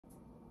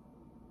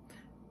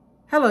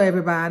Hello,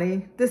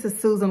 everybody. This is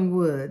Susan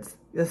Woods,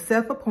 your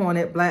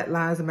self-appointed Black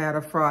Lives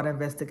Matter fraud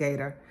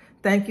investigator.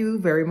 Thank you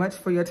very much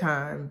for your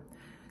time.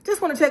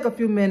 Just want to take a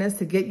few minutes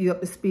to get you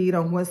up to speed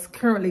on what's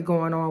currently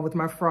going on with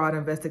my fraud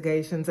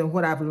investigations and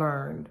what I've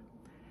learned.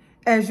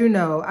 As you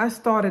know, I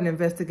started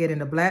investigating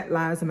the Black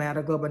Lives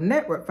Matter Global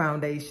Network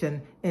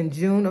Foundation in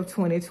June of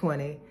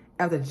 2020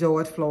 after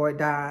George Floyd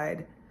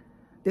died.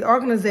 The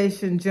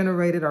organization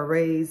generated or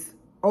raised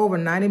over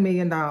 $90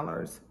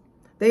 million.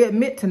 They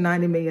admit to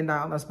 $90 million,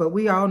 but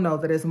we all know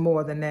that it's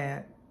more than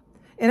that.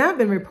 And I've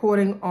been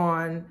reporting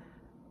on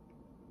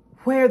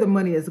where the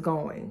money is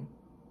going.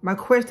 My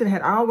question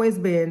had always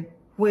been,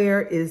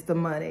 where is the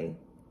money?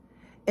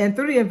 And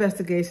through the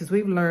investigations,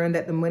 we've learned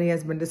that the money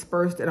has been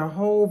dispersed in a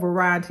whole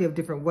variety of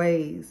different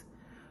ways.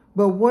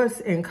 But what's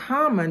in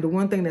common, the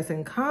one thing that's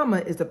in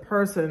common is the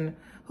person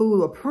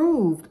who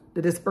approved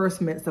the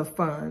disbursements of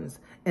funds,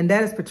 and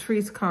that is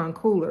Patrice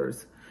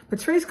Coolers.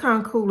 Patrice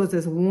Coolers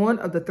is one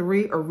of the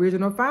 3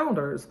 original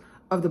founders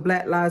of the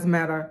Black Lives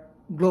Matter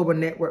Global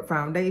Network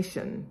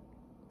Foundation.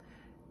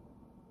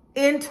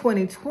 In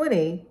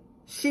 2020,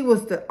 she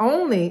was the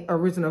only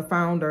original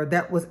founder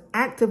that was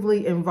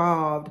actively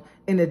involved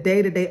in the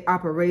day-to-day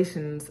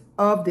operations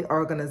of the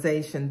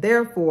organization.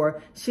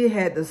 Therefore, she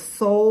had the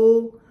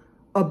sole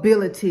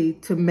ability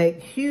to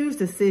make huge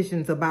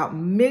decisions about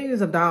millions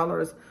of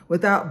dollars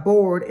without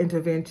board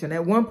intervention.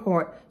 At one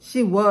point,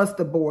 she was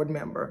the board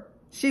member.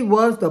 She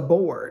was the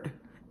board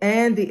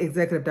and the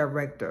executive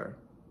director.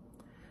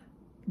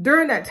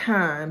 During that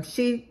time,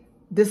 she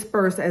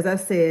dispersed, as I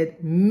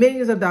said,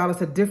 millions of dollars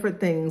to different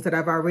things that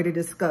I've already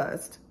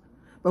discussed.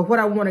 But what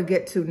I want to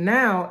get to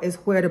now is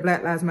where the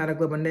Black Lives Matter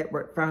Global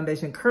Network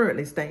Foundation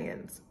currently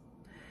stands.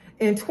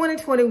 In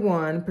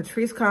 2021,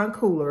 Patrice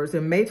Coolers,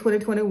 in May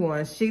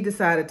 2021, she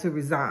decided to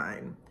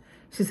resign.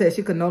 She said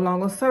she could no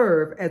longer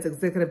serve as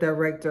executive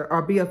director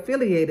or be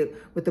affiliated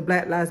with the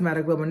Black Lives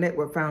Matter Global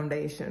Network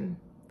Foundation.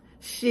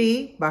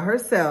 She, by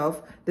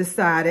herself,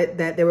 decided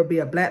that there would be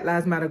a Black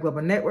Lives Matter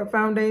Global Network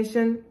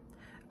Foundation,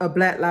 a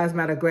Black Lives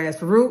Matter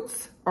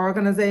Grassroots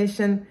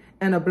organization,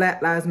 and a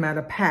Black Lives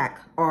Matter PAC,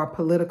 or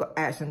Political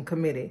Action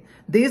Committee.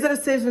 These are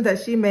decisions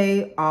that she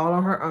made all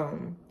on her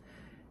own.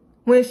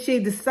 When she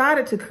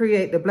decided to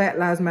create the Black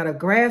Lives Matter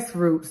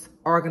Grassroots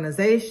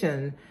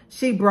organization,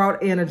 she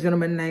brought in a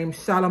gentleman named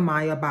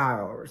Shalomaya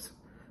Bowers.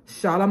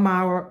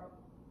 Shalomaya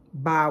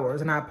Bowers,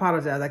 and I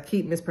apologize, I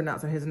keep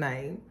mispronouncing his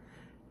name.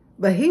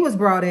 But he was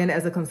brought in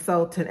as a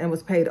consultant and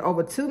was paid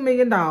over $2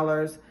 million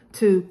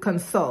to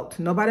consult.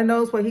 Nobody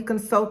knows what he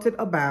consulted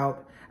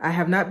about. I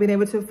have not been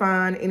able to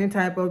find any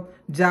type of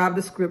job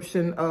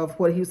description of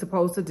what he was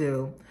supposed to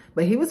do.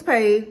 But he was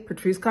paid.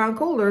 Patrice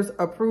Coolers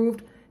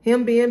approved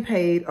him being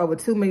paid over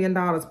 $2 million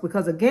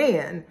because,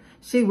 again,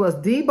 she was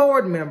the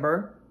board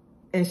member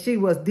and she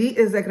was the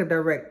executive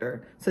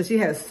director. So she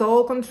had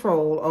sole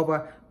control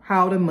over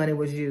how the money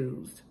was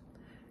used.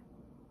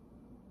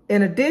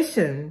 In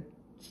addition,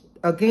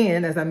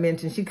 again, as I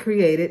mentioned, she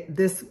created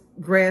this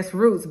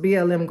grassroots,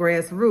 BLM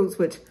grassroots,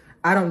 which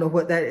I don't know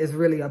what that is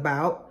really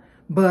about,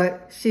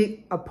 but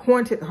she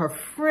appointed her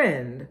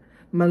friend,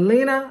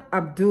 Melina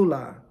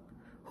Abdullah,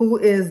 who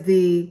is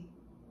the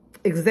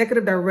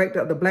executive director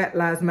of the Black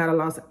Lives Matter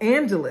Los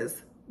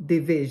Angeles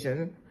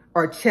division,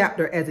 or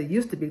chapter as it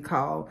used to be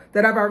called,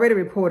 that I've already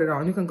reported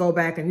on. You can go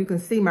back and you can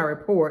see my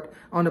report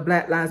on the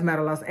Black Lives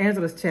Matter Los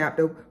Angeles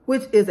chapter,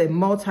 which is a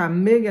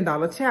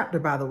multi-million-dollar chapter,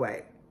 by the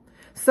way.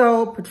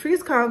 So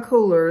Patrice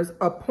Coolers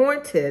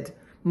appointed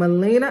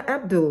Melina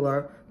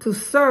Abdullah to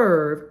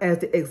serve as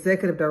the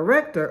executive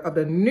director of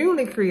the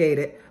newly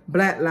created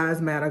Black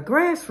Lives Matter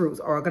Grassroots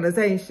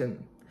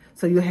organization.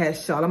 So you had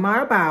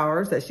Shalomaya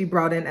Bowers that she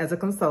brought in as a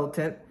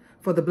consultant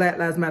for the Black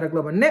Lives Matter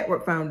Global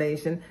Network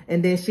Foundation.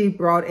 And then she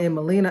brought in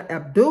Melina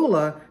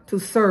Abdullah to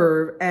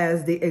serve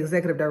as the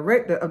executive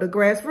director of the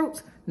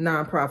Grassroots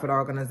nonprofit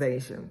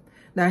organization.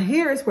 Now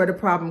here's where the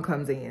problem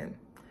comes in.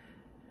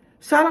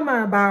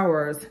 Shalomaya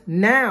Bowers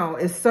now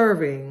is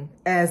serving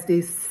as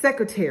the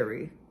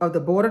secretary of the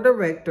board of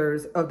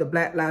directors of the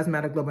Black Lives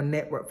Matter Global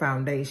Network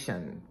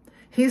Foundation.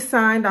 He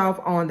signed off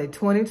on the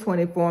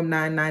 2020 Form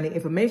 990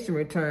 information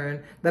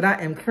return that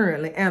I am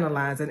currently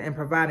analyzing and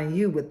providing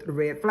you with the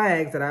red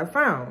flags that I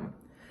found.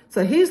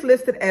 So he's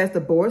listed as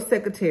the board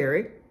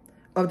secretary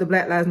of the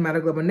Black Lives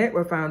Matter Global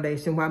Network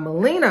Foundation, while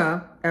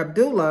Melina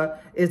Abdullah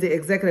is the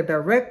executive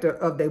director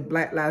of the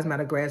Black Lives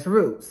Matter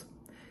Grassroots.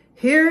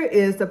 Here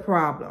is the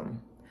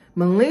problem.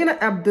 Melina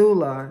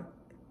Abdullah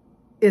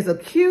is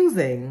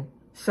accusing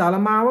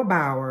Shalomaya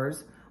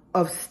Bowers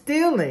of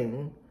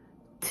stealing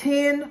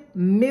 $10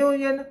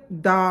 million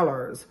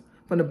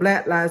from the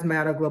Black Lives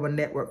Matter Global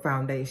Network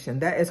Foundation.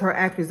 That is her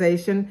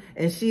accusation,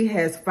 and she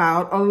has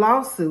filed a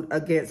lawsuit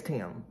against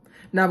him.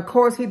 Now, of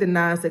course, he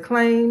denies the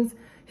claims.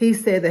 He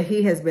said that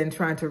he has been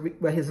trying to,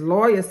 his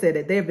lawyer said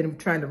that they've been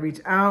trying to reach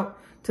out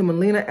to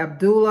Melina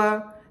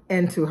Abdullah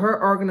and to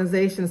her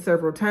organization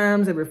several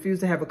times and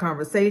refused to have a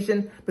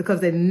conversation because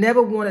they never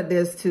wanted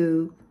this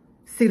to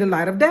see the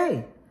light of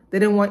day. They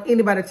didn't want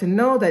anybody to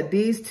know that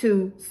these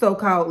two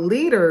so-called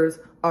leaders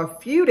are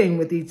feuding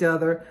with each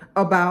other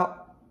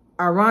about,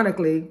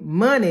 ironically,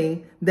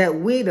 money that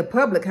we, the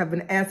public, have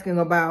been asking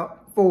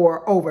about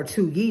for over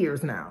 2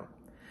 years now.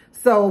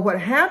 So what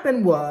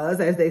happened was,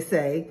 as they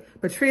say,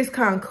 Patrisse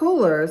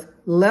Cullors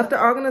left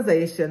the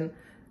organization,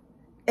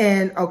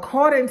 and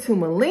according to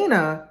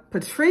Melina,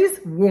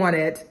 Patrisse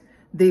wanted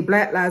the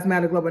Black Lives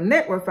Matter Global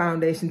Network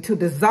Foundation to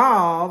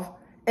dissolve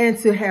and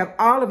to have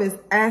all of its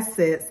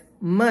assets,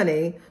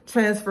 money,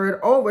 transferred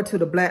over to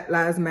the Black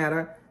Lives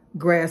Matter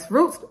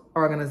grassroots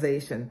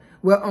organization.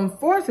 Well,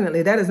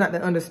 unfortunately, that is not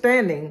the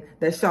understanding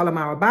that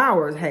Charlamagne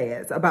Bowers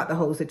has about the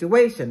whole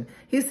situation.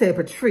 He said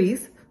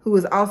Patrisse, who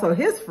is also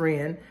his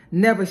friend,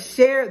 never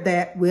shared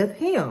that with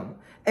him.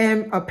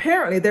 And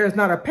apparently there is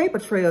not a paper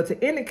trail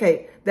to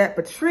indicate that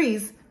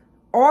Patrisse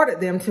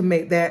ordered them to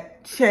make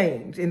that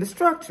change in the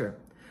structure.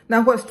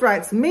 Now, what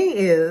strikes me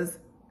is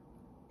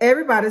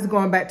everybody's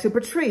going back to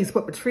Patrisse,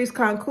 what Patrisse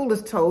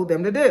Cullors told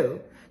them to do,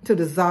 to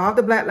dissolve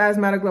the Black Lives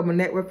Matter Global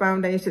Network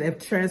Foundation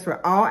and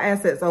transfer all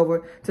assets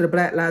over to the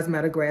Black Lives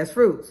Matter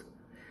grassroots.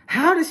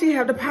 How does she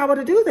have the power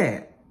to do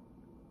that?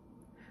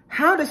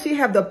 How does she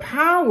have the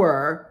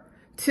power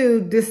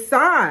to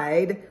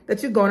decide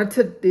that you're going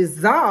to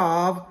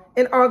dissolve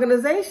an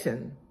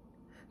organization?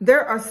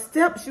 There are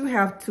steps you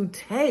have to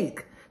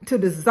take to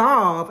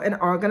dissolve an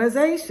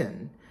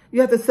organization.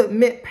 You have to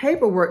submit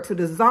paperwork to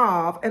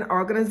dissolve an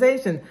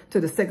organization to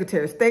the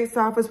Secretary of State's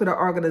office where the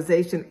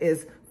organization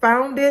is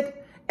founded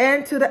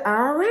and to the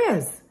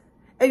IRS.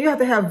 And you have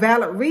to have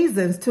valid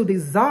reasons to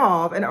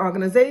dissolve an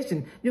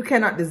organization. You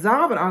cannot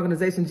dissolve an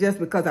organization just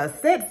because I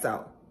said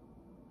so.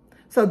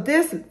 So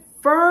this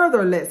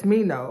further lets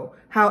me know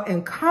how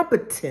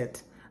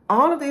incompetent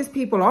all of these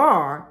people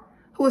are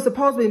who are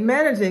supposed to be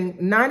managing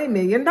 $90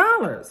 million.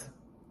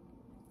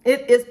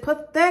 It is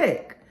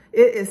pathetic.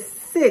 It is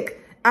sick.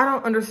 I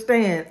don't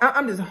understand.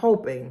 I'm just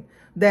hoping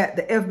that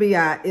the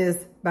FBI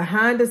is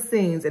behind the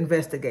scenes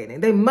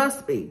investigating. They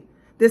must be.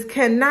 This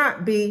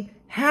cannot be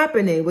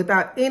happening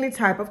without any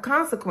type of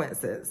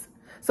consequences.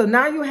 So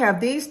now you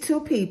have these two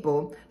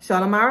people,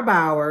 Charlamagne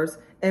Bowers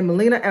and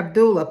Melina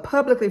Abdullah,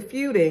 publicly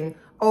feuding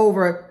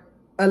over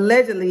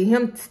allegedly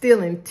him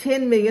stealing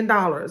 $10 million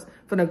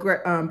from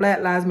the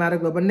Black Lives Matter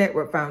Global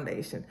Network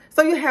Foundation.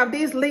 So you have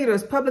these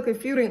leaders publicly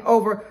feuding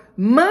over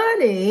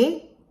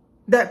money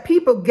that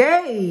people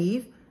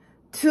gave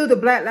to the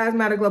Black Lives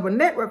Matter Global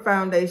Network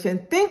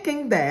Foundation,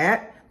 thinking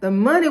that the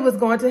money was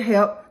going to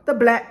help the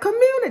Black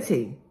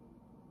community.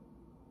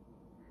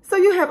 So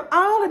you have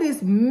all of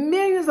these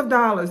millions of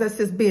dollars that's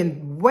just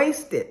being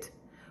wasted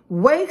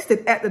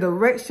at the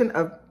direction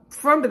of,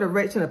 from the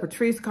direction of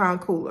Patrisse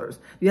Cullors.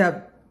 You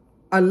have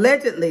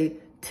allegedly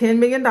 $10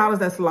 million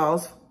that's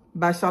lost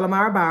by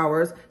Charlamagne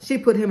Bowers. She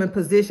put him in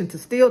position to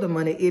steal the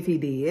money if he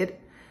did.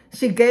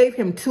 She gave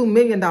him $2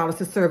 million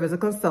to serve as a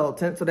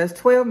consultant, so that's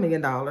 $12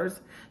 million.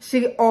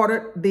 She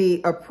ordered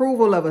the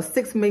approval of a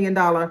 $6 million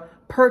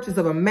purchase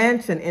of a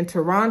mansion in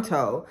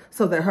Toronto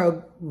so that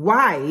her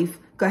wife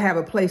could have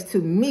a place to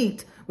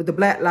meet with the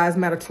Black Lives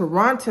Matter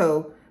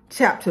Toronto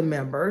chapter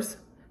members.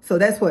 So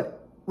that's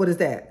what is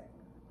that?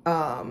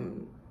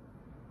 $18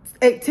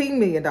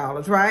 million,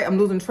 right? I'm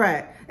losing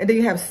track. And then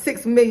you have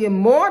 $6 million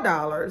more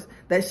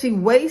that she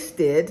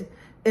wasted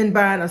in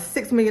buying a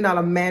 $6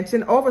 million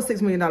mansion, over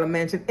 $6 million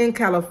mansion in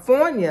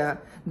California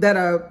that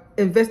a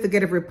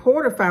investigative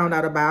reporter found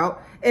out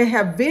about, and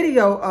have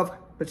video of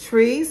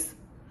Patrisse,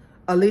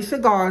 Alicia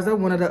Garza,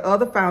 one of the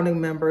other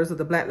founding members of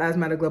the Black Lives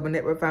Matter Global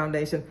Network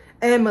Foundation,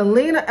 and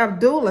Melina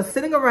Abdullah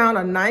sitting around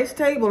a nice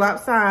table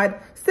outside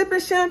sipping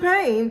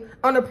champagne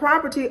on the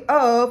property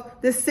of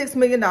this $6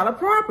 million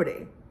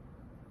property.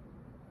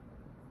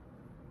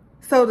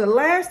 So the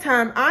last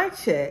time I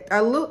checked, I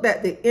looked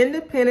at the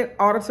independent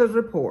auditor's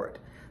report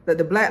that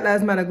the Black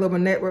Lives Matter Global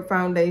Network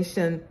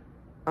Foundation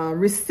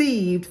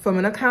received from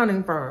an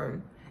accounting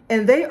firm,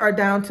 and they are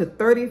down to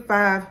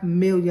 $35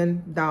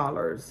 million.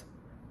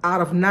 Out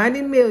of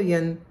 $90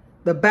 million,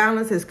 the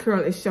balance is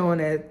currently showing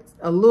at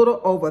a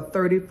little over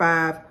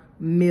 $35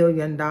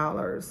 million.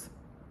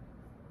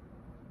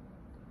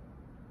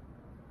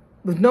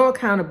 With no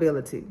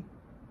accountability.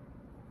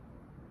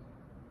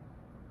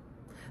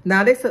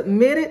 Now, they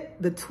submitted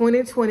the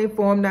 2020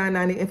 Form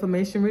 990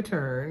 information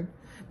return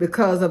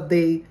because of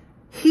the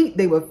heat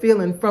they were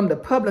feeling from the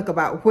public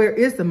about where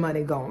is the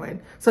money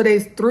going. So they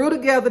threw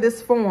together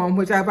this form,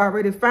 which I've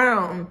already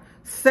found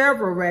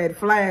several red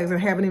flags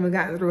and haven't even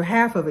gotten through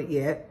half of it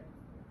yet.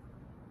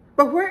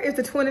 But where is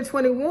the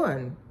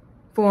 2021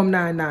 Form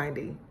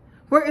 990?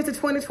 Where is the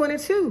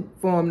 2022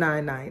 Form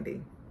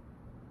 990?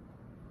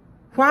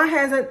 Why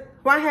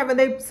haven't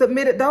they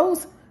submitted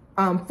those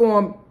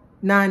Form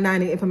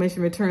 990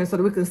 information returns so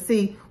that we can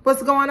see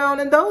what's going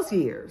on in those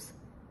years?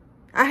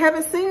 I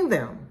haven't seen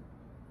them.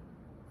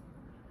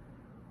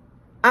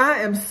 I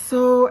am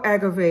so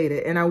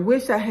aggravated, and I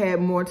wish I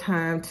had more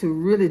time to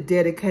really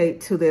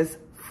dedicate to this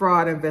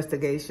fraud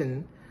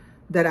investigation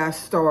that I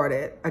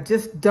started. I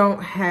just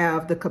don't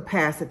have the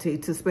capacity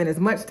to spend as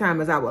much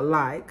time as I would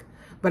like.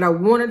 But I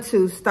wanted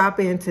to stop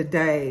in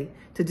today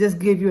to just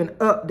give you an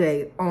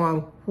update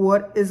on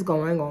what is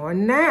going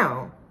on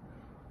now.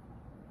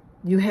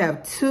 You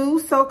have two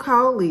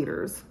so-called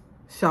leaders,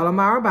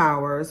 Shalimar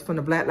Bowers from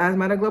the Black Lives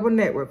Matter Global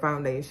Network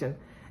Foundation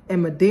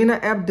and Medina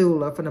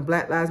Abdullah from the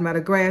Black Lives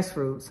Matter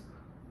Grassroots,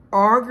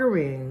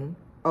 arguing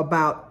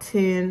about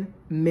 $10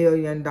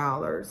 million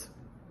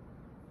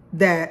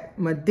that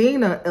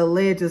Medina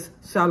alleges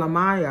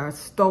Shalimar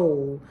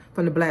stole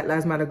from the Black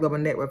Lives Matter Global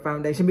Network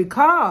Foundation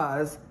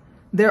because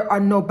there are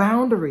no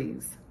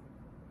boundaries.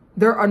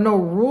 There are no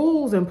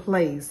rules in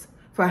place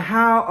for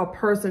how a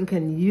person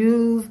can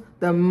use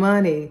the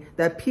money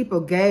that people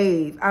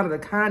gave out of the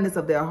kindness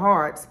of their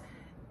hearts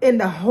in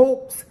the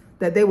hopes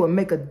that they will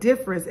make a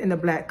difference in the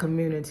Black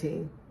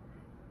community.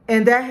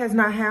 And that has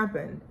not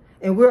happened.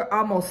 And we're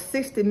almost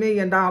 $60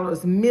 million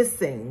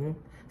missing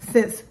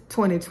since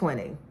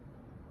 2020.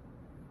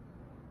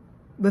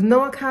 With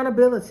no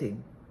accountability.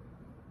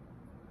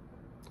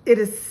 It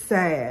is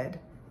sad.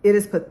 It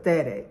is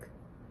pathetic.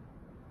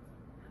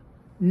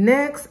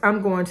 Next,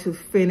 I'm going to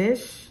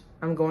finish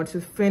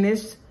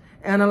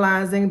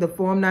analyzing the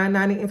Form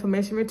 990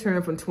 information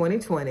return from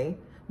 2020.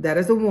 That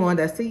is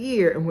that's the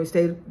year in which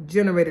they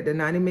generated the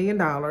 $90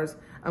 million.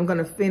 I'm going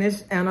to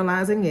finish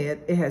analyzing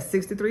it. It has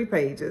 63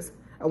 pages.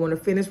 I want to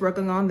finish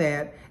working on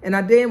that. And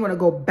I then want to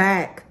go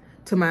back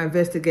to my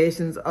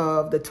investigations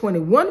of the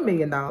 $21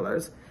 million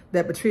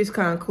that Patrice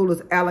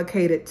Khan-Koulis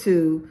allocated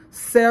to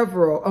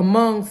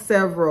among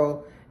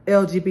several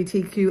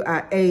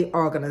LGBTQIA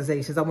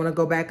organizations. I want to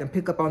go back and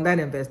pick up on that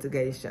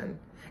investigation.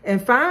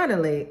 And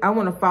finally, I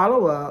want to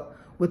follow up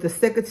with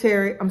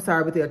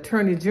the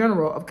Attorney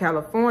General of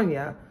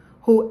California,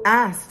 who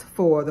asked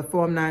for the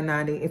Form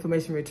 990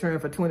 information return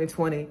for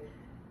 2020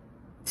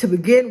 to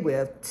begin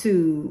with,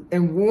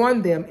 and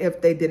warned them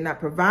if they did not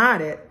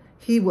provide it,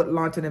 he would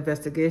launch an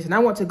investigation. I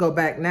want to go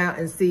back now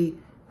and see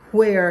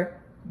where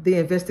the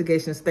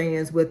investigation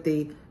stands with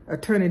the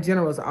Attorney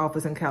General's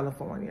office in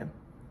California.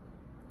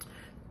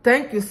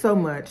 Thank you so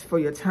much for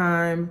your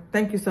time.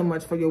 Thank you so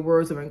much for your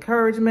words of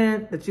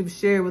encouragement that you've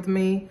shared with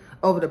me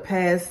over the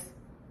past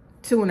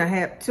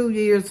 2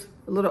 years,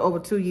 a little over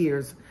 2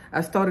 years.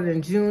 I started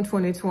in June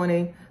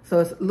 2020, so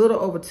it's a little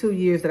over 2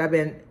 years that I've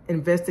been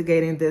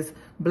investigating this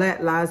Black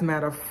Lives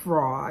Matter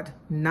fraud,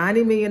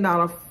 $90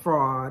 million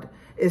fraud.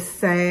 It's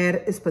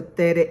sad, it's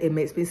pathetic, it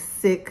makes me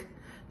sick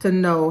to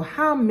know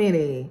how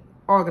many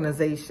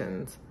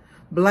organizations,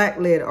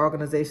 Black-led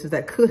organizations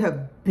that could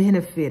have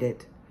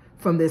benefited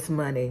from this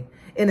money.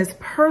 And it's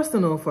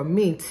personal for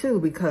me too,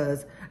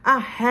 because I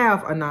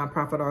have a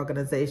nonprofit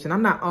organization.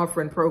 I'm not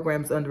offering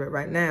programs under it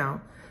right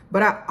now,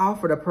 but I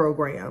offered a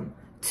program,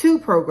 2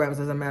 programs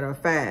as a matter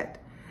of fact.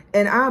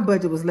 And our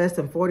budget was less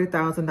than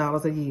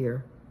 $40,000 a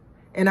year.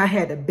 And I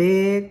had to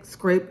beg,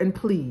 scrape, and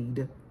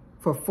plead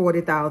for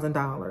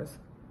 $40,000.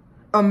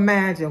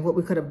 Imagine what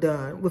we could have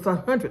done with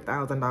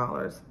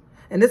 $100,000.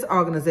 And this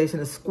organization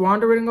is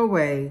squandering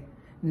away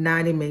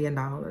 $90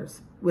 million.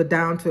 We're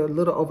down to a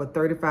little over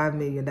 $35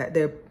 million that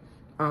they're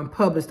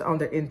published on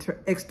their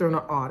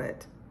external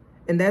audit.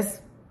 And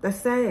that's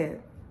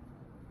sad.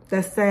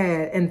 That's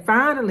sad. And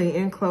finally,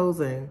 in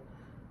closing,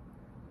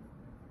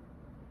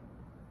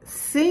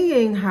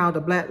 seeing how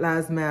the Black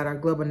Lives Matter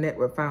Global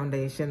Network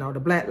Foundation or the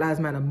Black Lives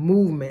Matter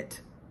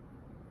movement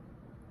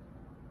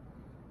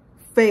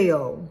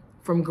fell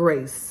from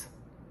grace,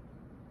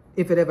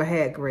 if it ever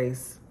had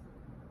grace,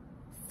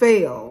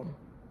 fell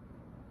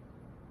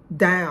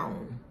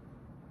down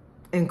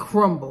and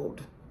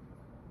crumbled,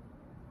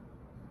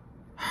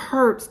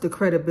 hurts the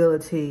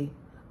credibility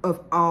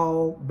of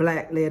all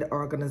Black-led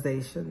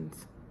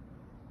organizations.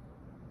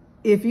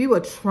 If you are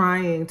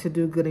trying to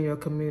do good in your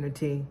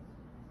community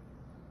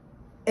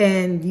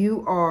and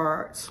you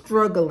are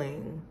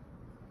struggling,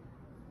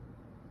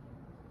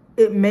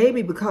 it may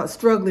be because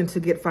struggling to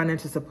get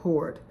financial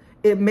support.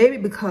 It may be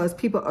because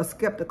people are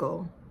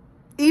skeptical,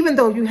 even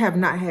though you have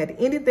not had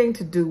anything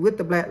to do with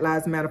the Black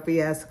Lives Matter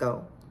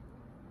fiasco.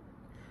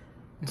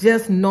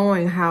 Just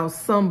knowing how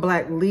some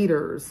Black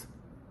leaders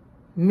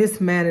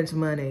mismanage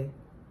money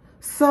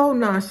so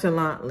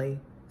nonchalantly,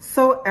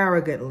 so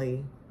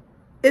arrogantly,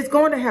 it's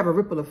going to have a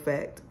ripple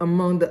effect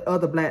among the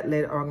other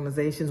Black-led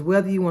organizations,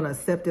 whether you want to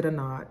accept it or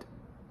not.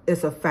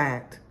 It's a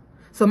fact.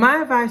 So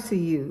my advice to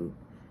you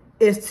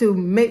is to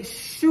make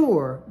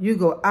sure you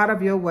go out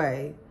of your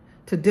way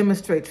to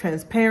demonstrate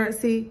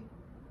transparency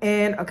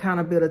and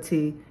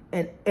accountability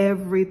in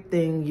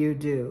everything you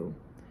do.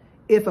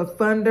 If a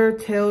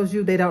funder tells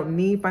you they don't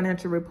need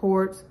financial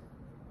reports,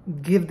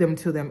 give them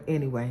to them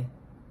anyway.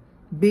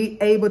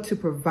 Be able to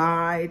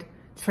provide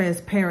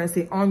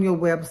transparency on your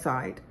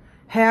website.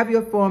 Have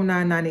your Form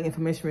 990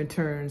 information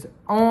returns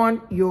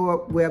on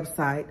your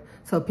website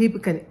so people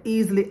can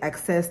easily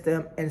access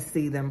them and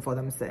see them for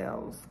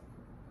themselves.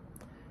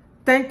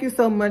 Thank you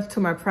so much to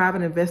my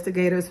private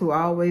investigators who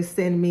always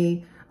send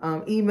me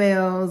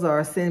emails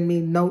or send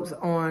me notes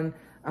on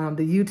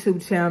the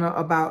YouTube channel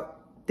about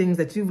things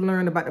that you've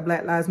learned about the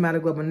Black Lives Matter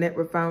Global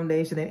Network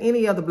Foundation and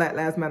any other Black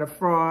Lives Matter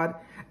fraud.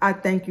 I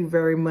thank you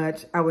very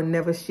much. I would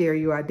never share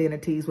your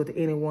identities with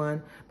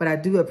anyone, but I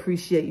do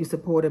appreciate you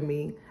supporting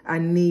me. I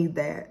need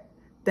that.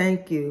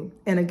 Thank you.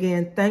 And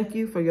again, thank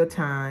you for your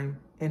time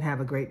and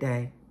have a great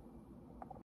day.